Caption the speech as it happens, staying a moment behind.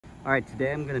All right,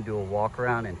 today I'm gonna do a walk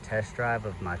around and test drive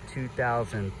of my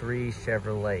 2003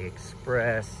 Chevrolet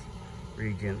Express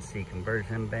Regency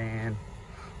conversion van.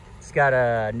 It's got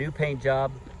a new paint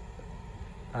job.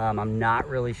 I'm not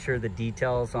really sure the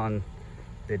details on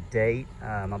the date.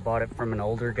 I bought it from an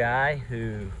older guy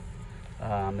who,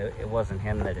 it wasn't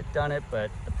him that had done it, but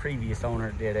the previous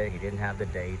owner did it. He didn't have the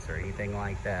dates or anything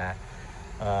like that.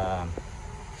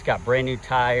 It's got brand new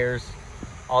tires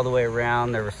all the way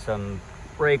around. There was some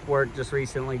brake work just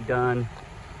recently done.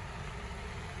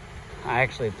 I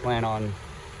actually plan on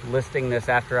listing this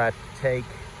after I take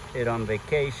it on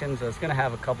vacation, so it's gonna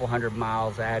have a couple hundred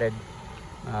miles added.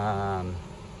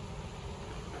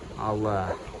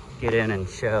 I'll get in and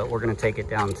show. We're gonna take it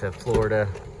down to Florida,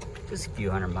 just a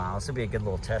few hundred miles. It'll be a good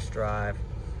little test drive.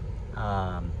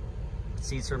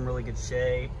 Seats are in really good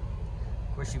shape.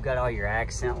 Of course, you've got all your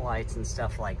accent lights and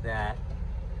stuff like that.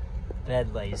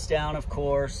 Bed lays down, of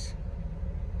course.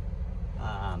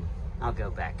 I'll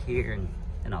go back here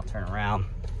and I'll turn around.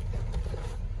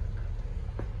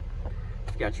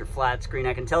 You've got your flat screen.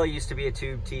 I can tell it used to be a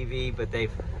tube TV, but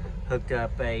they've hooked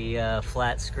up a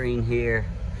flat screen here.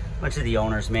 A bunch of the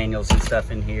owner's manuals and stuff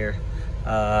in here.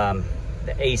 The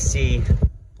AC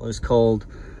blows cold.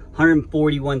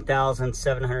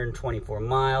 141,724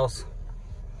 miles.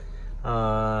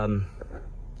 You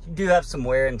do have some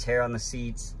wear and tear on the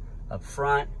seats up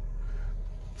front,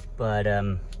 but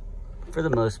for the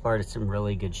most part, it's in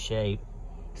really good shape,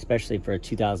 especially for a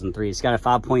 2003. It's got a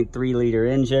 5.3 liter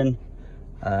engine.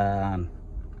 So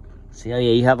yeah,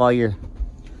 you have all your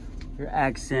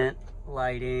accent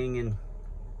lighting and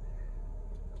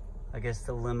I guess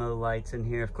the limo lights in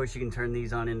here. Of course, you can turn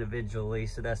these on individually,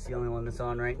 so that's the only one that's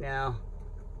on right now.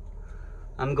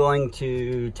 I'm going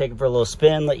to take it for a little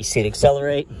spin, let you see it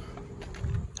accelerate.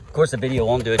 Of course, the video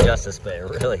won't do it justice, but it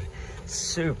really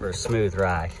super smooth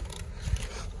ride.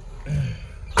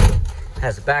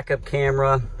 Has a backup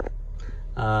camera.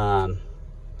 Let's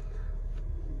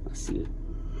see.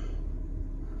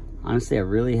 Honestly, I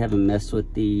really haven't messed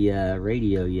with the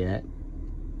radio yet.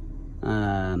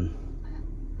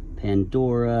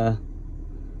 Pandora,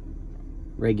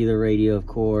 regular radio, of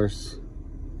course.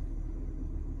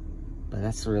 But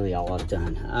that's really all I've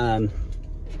done.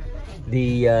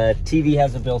 The TV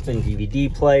has a built-in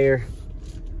DVD player.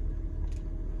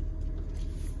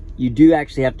 You do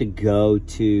actually have to go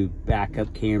to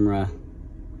backup camera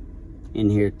in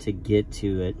here to get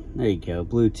to it. There you go,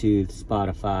 Bluetooth,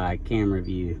 Spotify, camera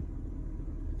view.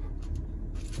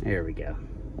 There we go.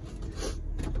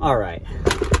 All right,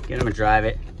 get him to drive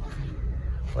it.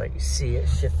 Let you see it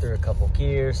shift through a couple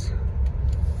gears.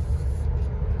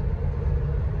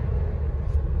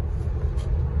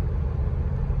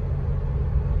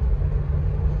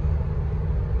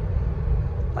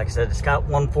 Like I said, it's got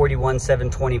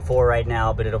 141,724 right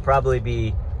now, but it'll probably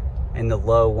be in the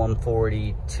low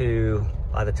 142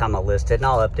 by the time I list it, and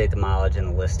I'll update the mileage in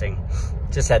the listing.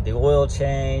 Just had the oil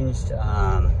changed,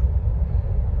 and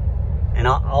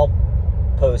I'll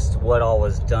post what all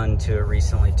was done to it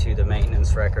recently too, the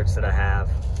maintenance records that I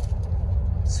have.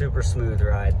 Super smooth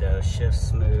ride though, shifts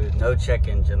smooth, no check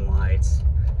engine lights.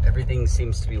 Everything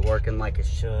seems to be working like it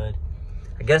should.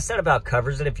 I guess that about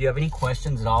covers it. If you have any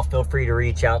questions at all, feel free to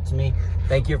reach out to me.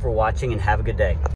 Thank you for watching and have a good day.